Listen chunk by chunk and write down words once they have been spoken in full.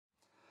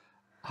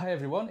Hi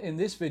everyone, in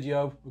this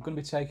video we're going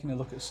to be taking a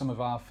look at some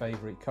of our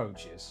favourite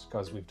coaches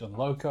because we've done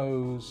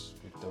locos,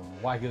 we've done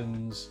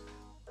wagons.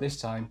 This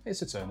time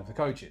it's a turn of the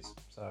coaches.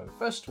 So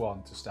first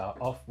one to start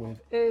off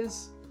with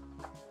is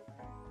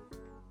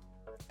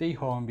the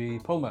Hornby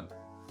Pullman.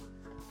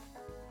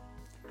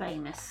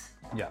 Famous.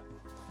 Yeah.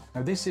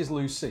 Now this is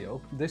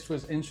Lucille. This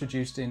was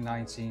introduced in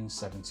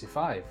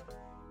 1975.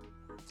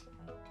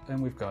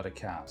 And we've got a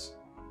cat.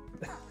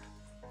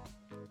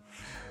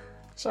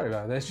 Sorry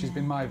about this, she's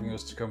been miming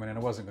us to come in and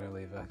I wasn't going to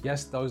leave her.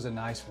 Yes, those are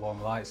nice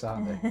warm lights,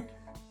 aren't they?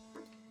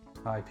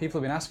 Hi,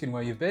 people have been asking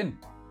where you've been.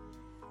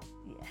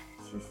 Yeah,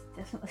 she's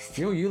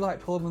definitely... You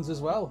like Pullmans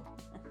as well?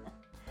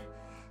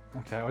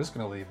 Okay, I'm just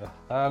going to leave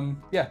her.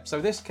 Yeah,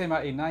 so this came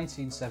out in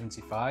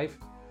 1975.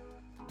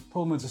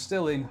 Pullmans are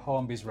still in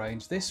Hornby's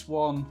range. This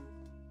one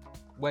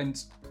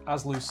went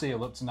as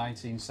Lucille up to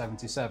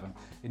 1977.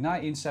 In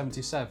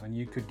 1977,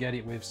 you could get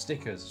it with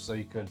stickers, so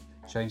you could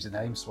change the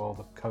name so all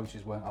the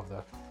coaches weren't of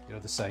the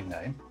same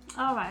name.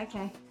 Oh, right,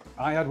 okay.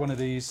 I had one of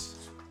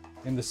these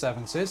in the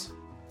 70s.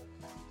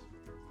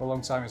 For a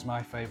long time, it was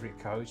my favourite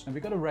coach. And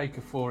we've got a rake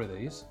of 4 of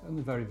these, and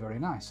they're very, very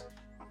nice.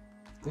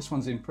 This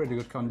one's in pretty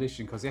good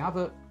condition because they have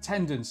a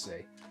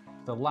tendency,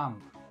 the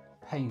lamp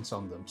paint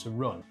on them, to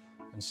run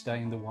and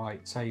stain the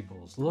white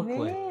tables.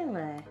 Luckily,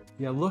 Really?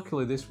 yeah,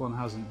 luckily this one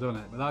hasn't done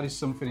it, but that is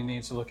something you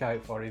need to look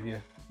out for if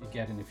you're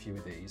getting a few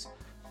of these.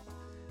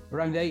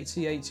 Around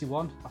 80,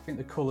 81, I think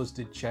the colours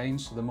did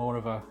change, so they're more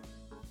of a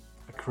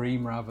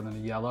cream rather than a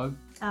yellow.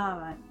 Oh,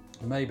 right.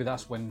 Maybe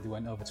that's when they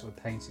went over to a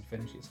painted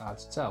finish, it's hard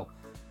to tell.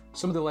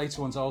 Some of the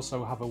later ones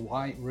also have a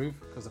white roof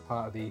because they're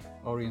part of the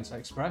Orient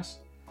Express.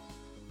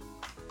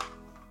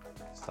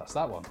 So that's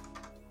that one.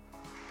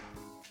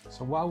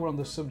 So while we're on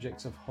the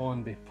subject of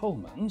Hornby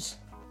Pullmans,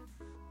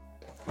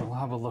 we'll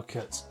have a look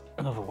at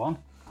another one,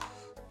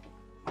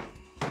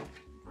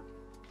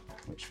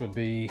 which would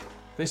be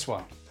this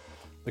one,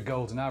 the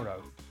Golden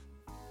Arrow.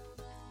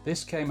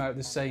 This came out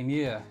the same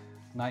year,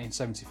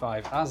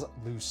 1975, as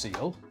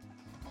Lucille.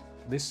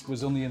 This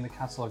was only in the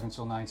catalogue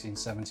until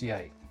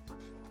 1978.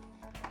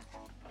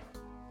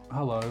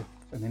 Hello,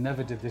 and they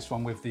never did this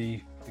one with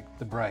the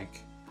brake.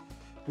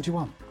 What do you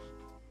want?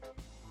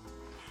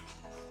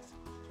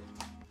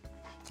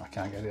 I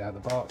can't get it out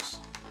of the box.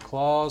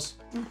 Claws.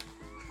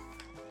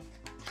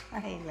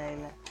 Hey,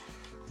 Lola.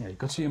 Yeah, you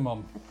go to your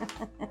mum.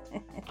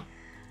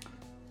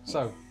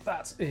 So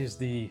that is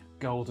the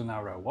Golden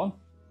Arrow one.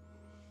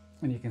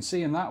 And you can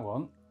see in that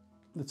one,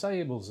 the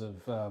tables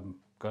have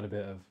got a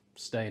bit of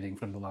staining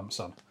from the lamps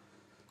on.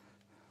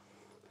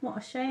 What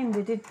a shame,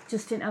 they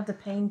just didn't have the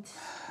paint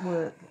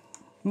work.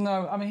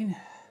 No, I mean,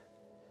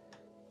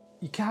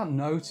 you can't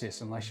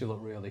notice unless you look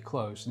really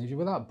close, and if you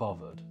were that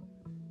bothered,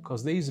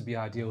 because these would be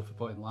ideal for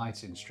putting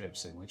lighting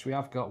strips in, which we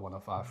have got one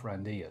of our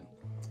friend Ian.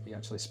 He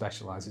actually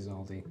specialises in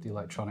all the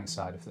electronic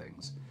side of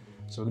things.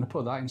 So we're going to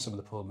put that in some of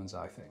the Pullmans,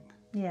 I think.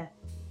 Yeah.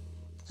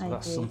 So I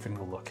that's agree. something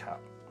we'll look at.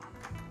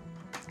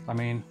 I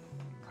mean,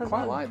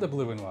 quite like the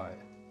blue and white.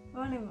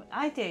 Well,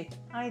 I do,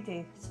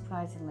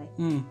 surprisingly.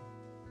 I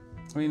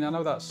mean, I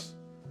know that's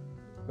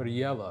very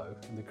yellow,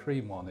 and the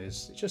cream one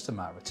it's just a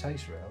matter of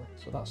taste, really.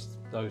 So that's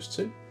those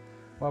two.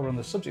 While we're on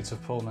the subject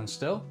of Pullman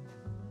still,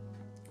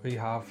 we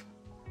have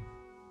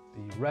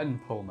the Wren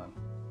Pullman.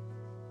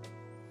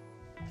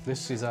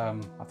 This is, I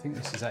think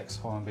this is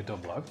ex-Hornby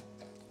Dublo.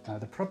 Now,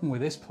 the problem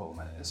with this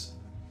Pullman is,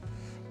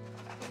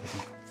 if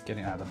you get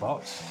it out of the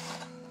box,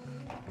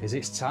 is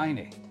it's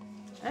tiny.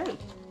 Oh.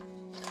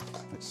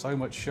 It's so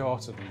much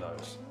shorter than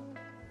those.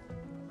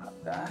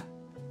 Like there.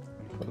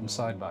 When you put them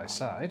side by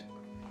side.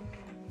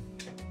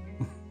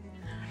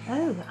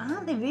 Oh,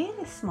 aren't they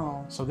really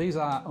small? So these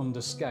are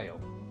under scale,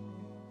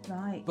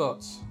 Right.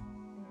 but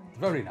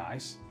very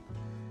nice.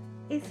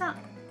 Is that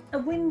a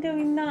window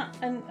in that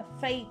and a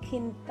fake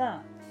in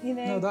that? You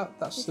know? No,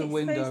 that's is the it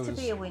windows. supposed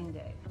to be a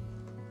window?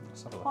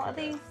 Let's have a look What are at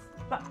it. these?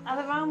 But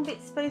are the round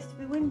bits supposed to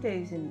be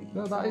windows in these?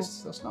 No, or-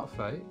 that's not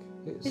fake.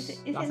 It's, Is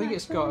it I an think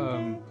it's actual got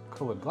window?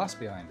 coloured glass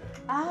behind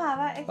it. Ah,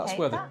 right, okay. That's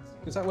where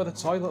is that where the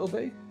toilet will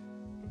be?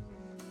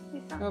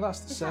 Is that, No,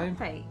 that's the is same.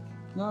 That fake?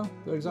 No,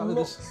 they're exactly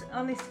the same. Looks,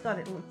 honest to God,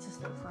 it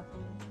just looks like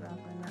it rather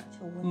than an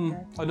actual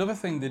window. Another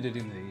thing they did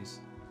in these,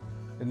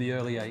 in the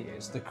early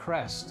 80s, the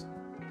crest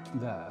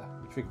there,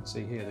 if you can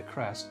see here, the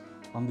crest,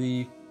 on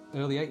the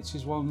early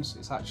 80s ones,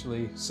 it's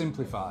actually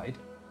simplified,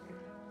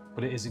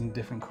 but it is in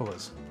different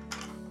colours.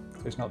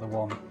 So it's not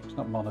it's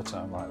not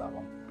monotone like that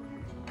one.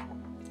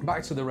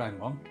 Back to the Wren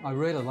one, I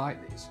really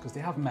like these because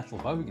they have metal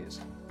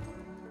bogies.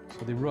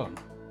 So they run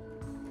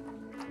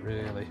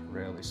really,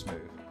 really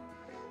smooth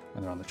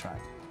when they're on the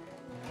track.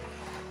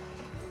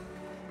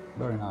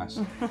 Very nice.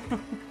 You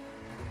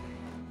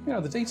know,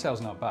 the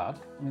detail's not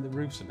bad. I mean, the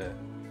roof's a bit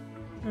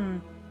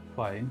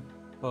plain,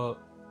 but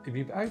if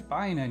you're out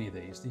buying any of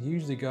these, they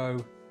usually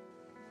go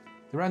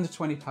around the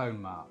 £20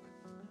 mark.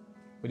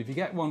 But if you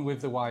get one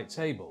with the white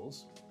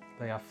tables,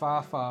 they are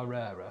far, far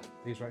rarer.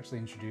 These were actually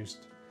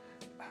introduced,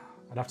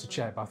 I'd have to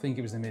check, but I think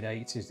it was the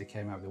mid-80s they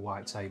came out with the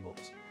white tables.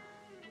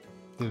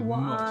 What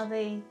are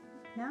they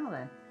now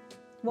then?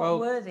 What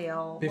were they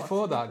all?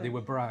 Before that, they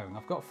were brown.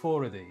 I've got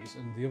 4 of these,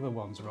 and the other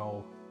ones are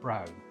all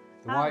brown.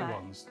 The All white right.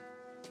 ones,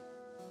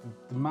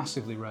 they're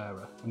massively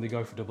rarer, and they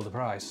go for double the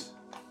price.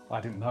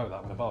 I didn't know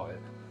that when I bought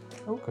it,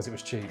 Oh. because it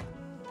was cheap.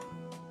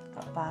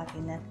 Got a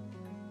bargain then.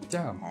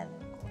 Yeah, I'm Helen.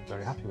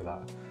 very happy with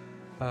that.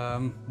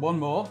 One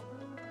more.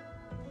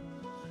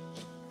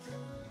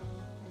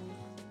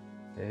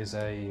 Is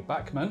a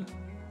Bachmann.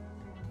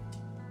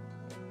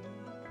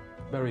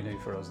 Very new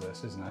for us,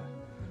 this, isn't it?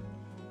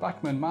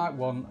 Bachmann Mark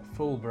 1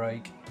 full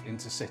brake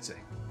Intercity.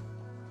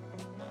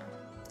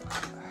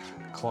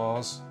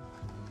 Claws.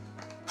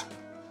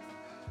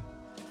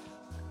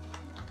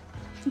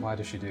 Why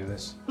does she do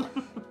this?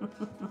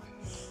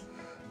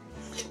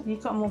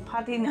 You've got more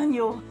padding on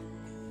your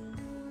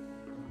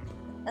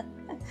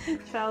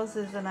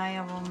trousers than I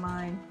have on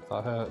mine.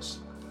 That hurts.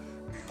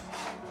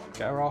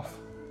 Get her off.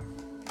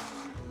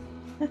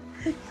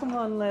 Come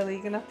on, Lily,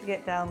 you're gonna have to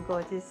get down,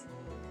 gorgeous.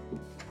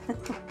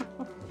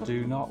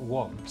 Do not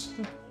want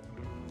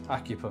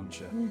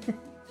acupuncture.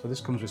 So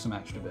this comes with some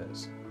extra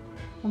bits.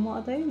 And what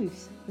are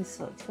those? As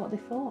such, what are they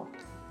for?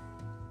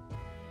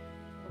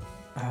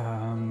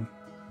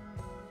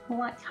 Well,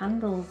 like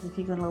candles if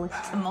you're gonna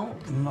lift them up.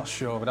 I'm not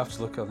sure, we'd have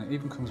to look on it. It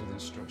even comes with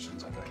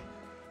instructions, I think.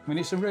 I mean,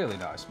 it's a really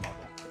nice model.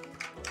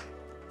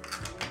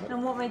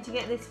 And what made you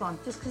get this one?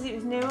 Just because it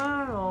was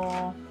newer,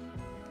 or?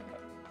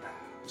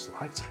 Just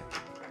liked it.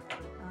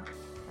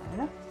 Fair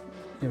enough.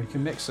 Yeah, we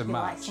can mix and You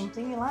like match.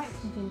 something,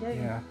 don't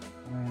you? Yeah,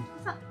 I mean,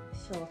 Is that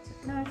short?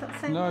 No, is that the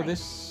same no, length?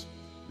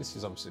 this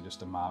is obviously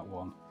just a Mark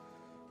 1.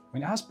 I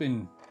mean, it has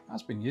been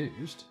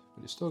used,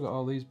 but it's still got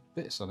all these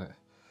bits on it.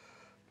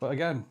 But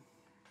again,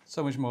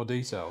 so much more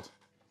detailed.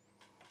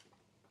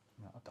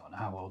 I don't know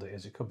how old it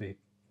is. It could be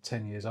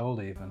 10 years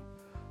old even.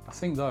 I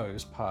think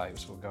those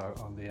pipes will go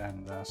on the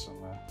end there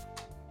somewhere.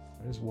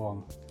 There is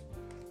one.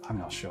 I'm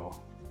not sure.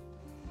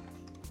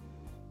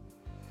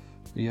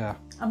 But yeah,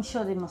 I'm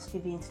sure they must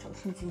give you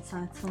instructions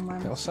inside somewhere.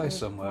 It'll mustn't say they?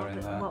 somewhere in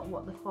there.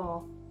 What they're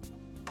for?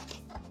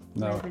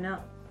 no, Maybe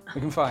not.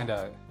 we can find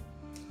out.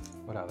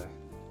 What are they?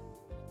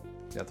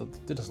 Yeah,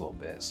 they're just little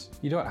bits.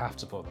 You don't have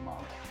to put them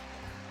on.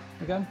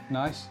 Again,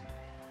 nice.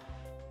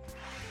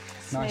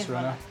 Nice Smooth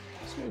runner.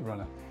 Smooth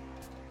runner.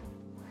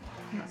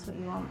 That's what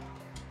you want.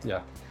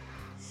 Yeah.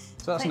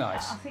 So that's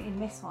nice. I think you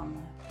missed one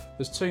there.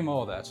 There's 2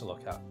 more there to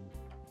look at,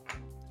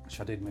 which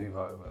I did move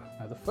over.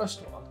 Now the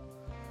first one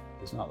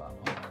is not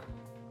that one.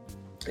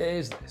 It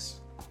is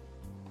this.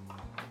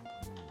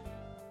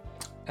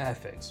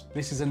 Airfix.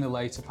 This is in the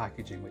later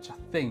packaging, which I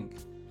think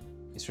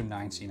is from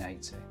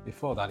 1980.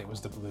 Before that, it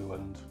was the blue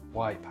and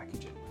white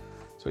packaging.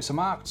 So it's a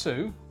Mark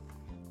II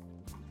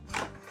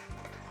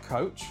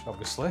coach,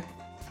 obviously.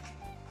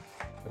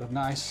 Got a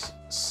nice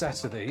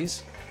set of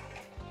these.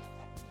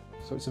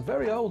 So it's a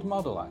very old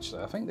model,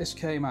 actually. I think this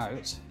came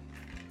out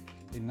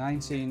in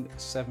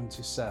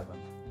 1977.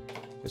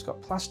 It's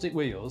got plastic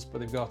wheels, but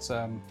they've got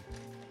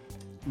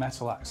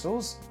metal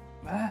axles.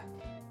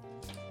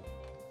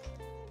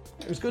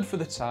 It was good for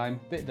the time,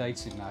 bit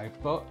dated now,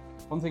 but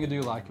one thing I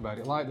do like about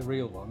it, like the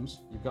real ones,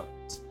 you've got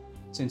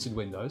tinted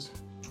windows.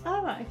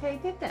 Oh, right, okay, you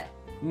did that.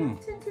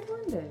 Mm. Tinted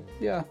windows.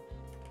 Yeah.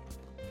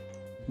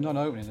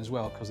 Non-opening as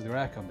well, because they're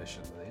air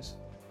conditioned, these.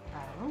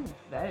 Oh,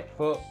 very.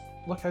 But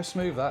look how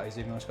smooth that is,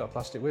 even though it's got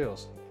plastic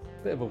wheels.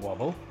 Bit of a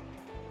wobble.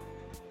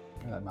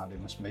 That might be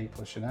just me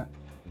pushing it.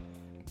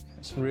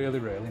 It's a really,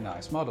 really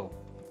nice model.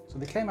 So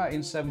they came out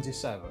in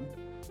 77.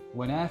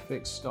 When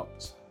Airfix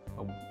stopped,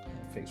 or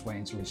Airfix went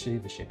into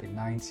receivership in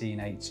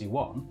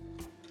 1981,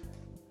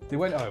 they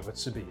went over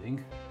to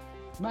being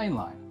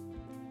mainline.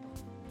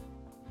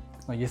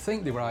 Now you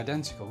think they were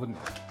identical, wouldn't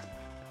you?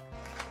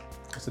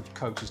 Because the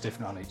coach is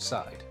different on each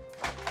side.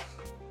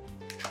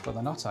 But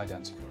they're not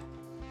identical.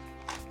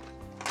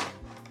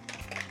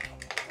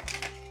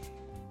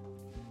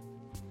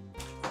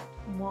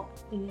 What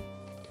is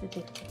the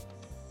difference?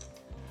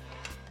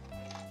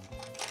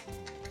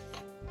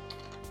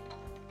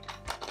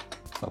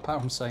 So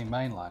apart from saying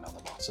mainline on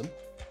the bottom,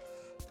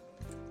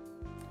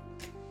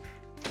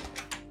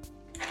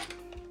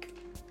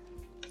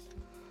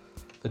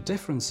 the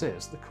difference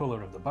is the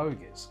colour of the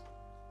bogies.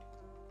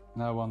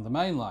 Now on the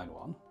mainline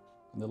one,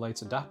 and the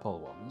later Dapol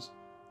ones,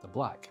 they're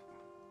black.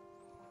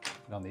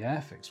 And on the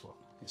Airfix one,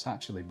 it's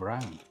actually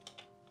brown.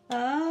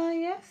 Ah,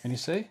 yes. Can you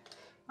see?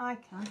 I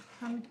can.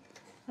 Can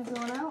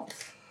everyone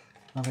else?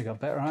 Well, they got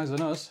better eyes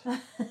than us.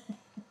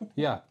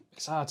 Yeah,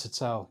 it's hard to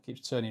tell,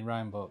 keeps turning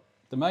round, but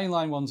the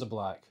mainline ones are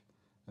black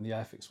and the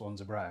Airfix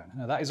ones are brown.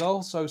 Now that is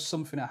also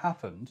something that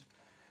happened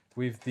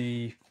with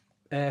the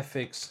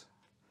Airfix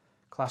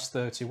Class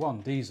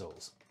 31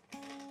 diesels.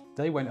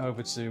 They went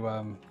over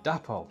to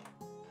Dapol,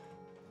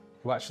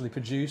 who actually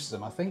produced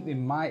them. I think they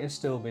might have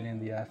still been in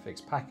the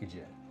Airfix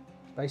packaging,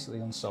 basically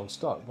unsold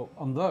stock, but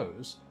on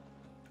those,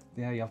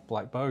 yeah, you have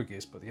black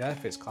bogies, but the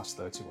Airfix Class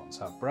 31s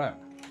have brown.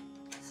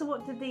 So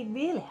what did they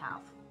really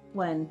have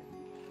when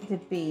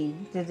they'd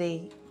been? Did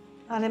they?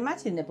 I'd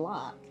imagine they're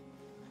black.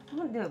 I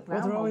wouldn't do a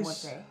brown they're one,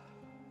 always- would they?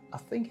 I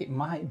think it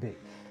might be.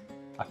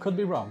 I could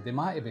be wrong. They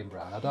might have been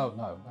brown. I don't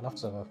know. I'd have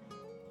to have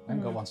I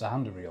haven't got one to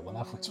hand a real one,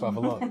 have we, to have a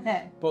look?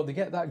 But they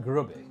get that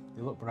grubby.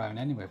 They look brown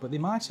anyway, but they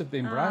might have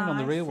been brown on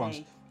the real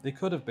ones. They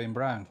could have been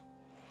brown.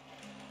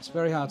 It's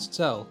very hard to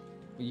tell,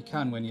 but you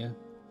can when you're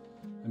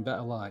in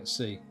better light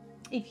see.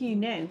 If you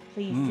know,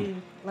 please do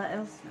let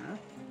us know,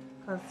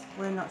 because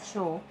we're not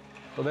sure.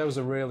 But there was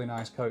a really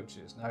nice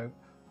coaches. Now,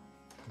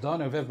 I don't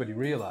know if everybody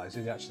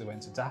realises they actually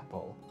went to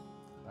Dapol,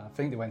 and I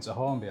think they went to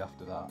Hornby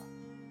after that.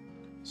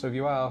 So if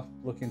you are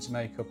looking to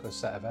make up a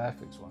set of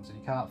Airfix ones and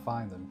you can't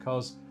find them,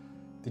 because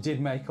they did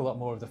make a lot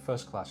more of the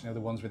first class, you know, the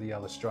ones with the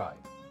yellow stripe.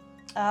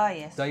 Ah,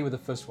 yes. They were the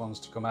first ones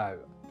to come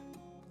out,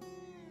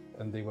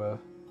 and there were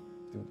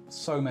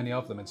so many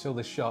of them until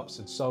the shops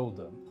had sold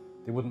them.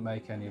 They wouldn't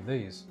make any of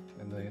these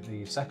in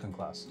the second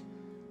class.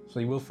 So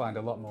you will find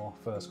a lot more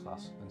first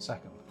class than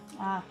second.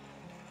 Ah.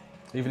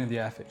 Even in the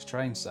Airfix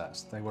train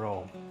sets, they were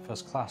all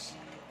first class.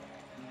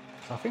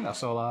 So I think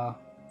that's all our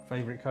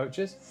favourite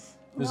coaches.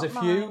 There's Not a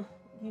few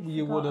mine.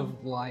 you would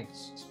have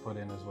liked to put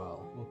in as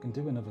well. We can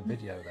do another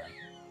video then.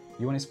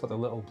 You wanted to put the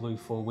little blue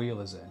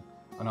four-wheelers in,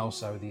 and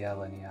also the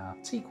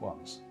LNER teak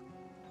ones,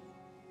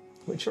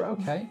 which are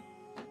okay.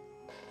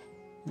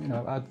 You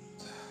know,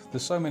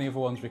 there's so many other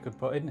ones we could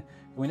put in.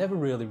 We never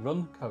really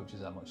run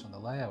coaches that much on the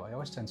layout. I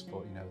always tend to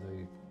put, you know,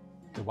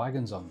 the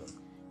wagons on them.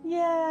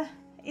 Yeah.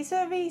 Is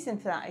there a reason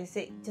for that? Is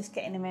it just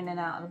getting them in and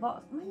out of the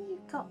box? I mean,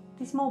 you've got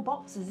these more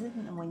boxes,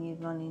 isn't there, when you're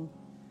running?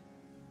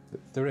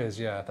 There is,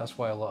 yeah. That's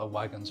why a lot of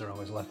wagons are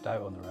always left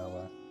out on the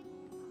railway.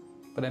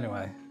 But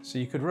anyway, so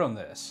you could run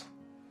this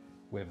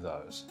with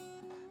those.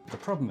 The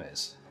problem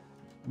is,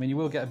 I mean, you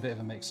will get a bit of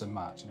a mix and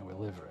match, you know, with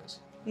liveries.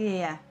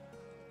 Yeah.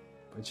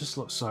 But it just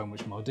looks so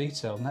much more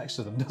detailed next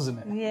to them, doesn't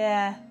it?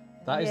 Yeah.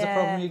 That is the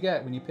problem you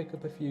get when you pick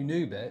up a few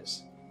new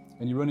bits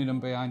and you're running them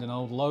behind an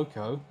old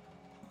loco.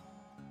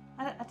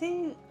 I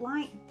do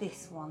like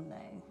this one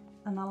though,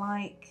 and I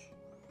like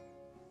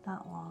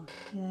that one.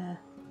 Yeah.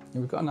 Yeah,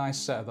 we've got a nice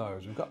set of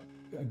those. We've got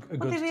a Would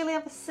good. they really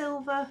have a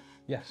silver?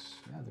 Yes,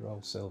 yeah, they're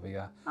all silver,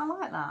 yeah. I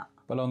like that.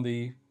 But on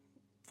the,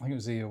 I think it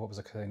was the, what was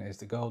I saying? It's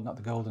the gold, not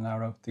the Golden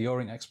Arrow, the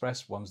Orient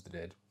Express ones they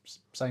did,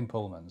 same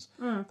Pullmans.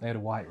 They had a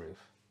white roof.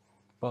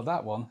 But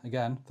that one,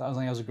 again, that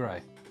only has a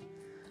grey.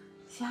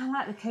 See, I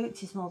like the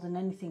coaches more than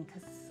anything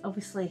because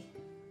obviously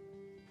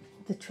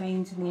the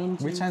trains and the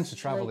engines. We tend to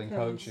travel in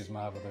locos. coaches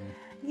rather than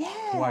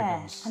Yeah,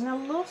 wagons. and I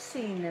love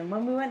seeing them.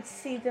 When we went to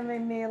see them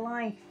in real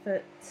life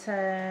at,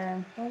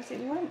 where was it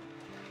we went?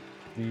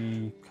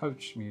 the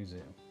Coach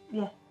Museum.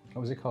 Yeah,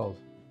 What was it called?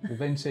 The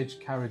Vintage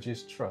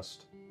Carriages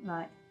Trust.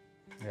 right.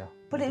 Yeah.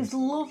 But it was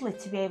lovely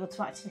to be able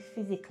to actually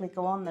physically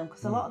go on them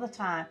because a lot of the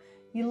time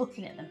you're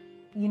looking at them,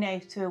 you know,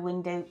 through a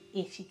window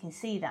if you can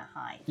see that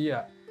high.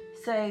 Yeah.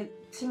 So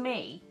to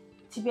me,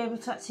 to be able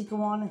to actually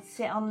go on and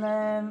sit on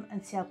them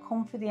and see how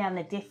comfy they are and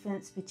the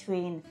difference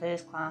between the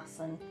first class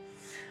and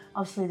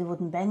obviously the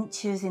wooden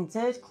benches in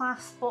third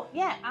class. But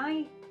yeah,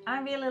 I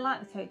really like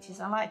the coaches.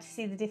 I like to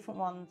see the different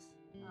ones.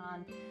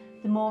 And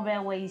the more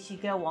railways you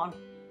go on,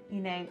 you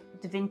know,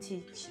 the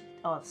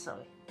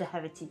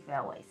heritage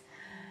railways,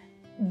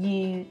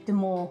 the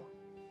more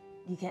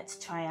you get to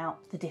try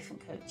out the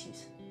different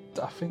coaches.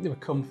 I think they were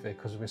comfy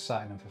because we were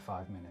sat in them for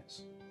 5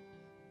 minutes.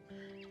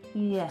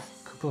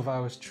 Yes. A couple of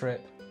hours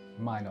trip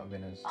might not have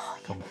been as Oh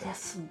yeah, comfy. there's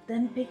some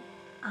them big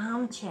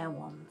armchair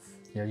ones.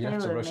 Yeah, you They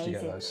have to were rush to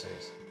get amazing. those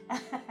seats.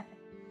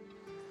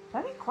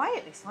 Very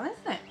quiet this one,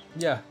 isn't it?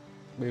 Yeah,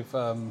 we've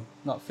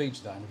not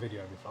featured that in a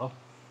video before.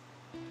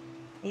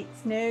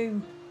 It's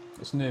new.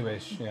 It's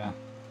newish, yeah.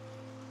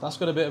 That's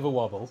got a bit of a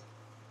wobble.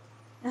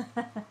 No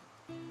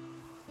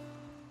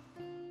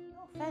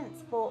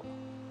offence, but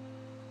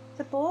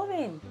they're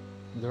boring.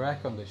 They're air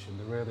conditioned,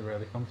 they're really,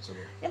 really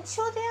comfortable. I'm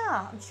sure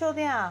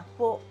they are.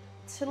 But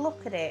to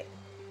look at it,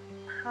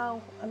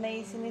 how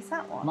amazing is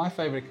that one? My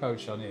favourite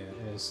coach on here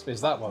is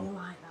that one. You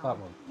like That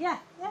one. Yeah,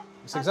 yeah.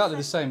 It's exactly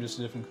the same, just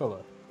a different colour.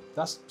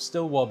 That's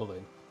still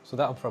wobbling, so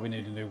that'll probably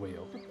need a new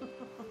wheel.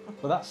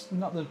 But that's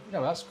not the,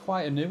 that's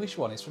quite a newish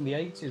one. It's from the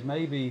 80s,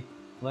 maybe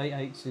late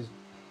 80s.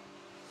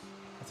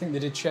 I think they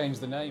did change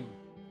the name.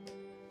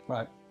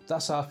 Right,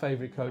 that's our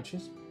favourite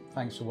coaches.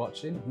 Thanks for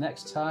watching.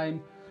 Next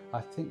time,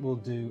 I think we'll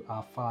do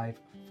our 5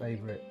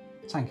 favourite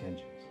tank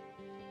engines.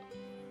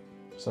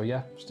 So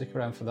yeah, stick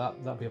around for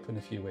that. That'll be up in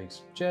a few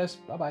weeks. Cheers,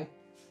 bye-bye.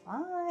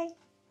 Bye.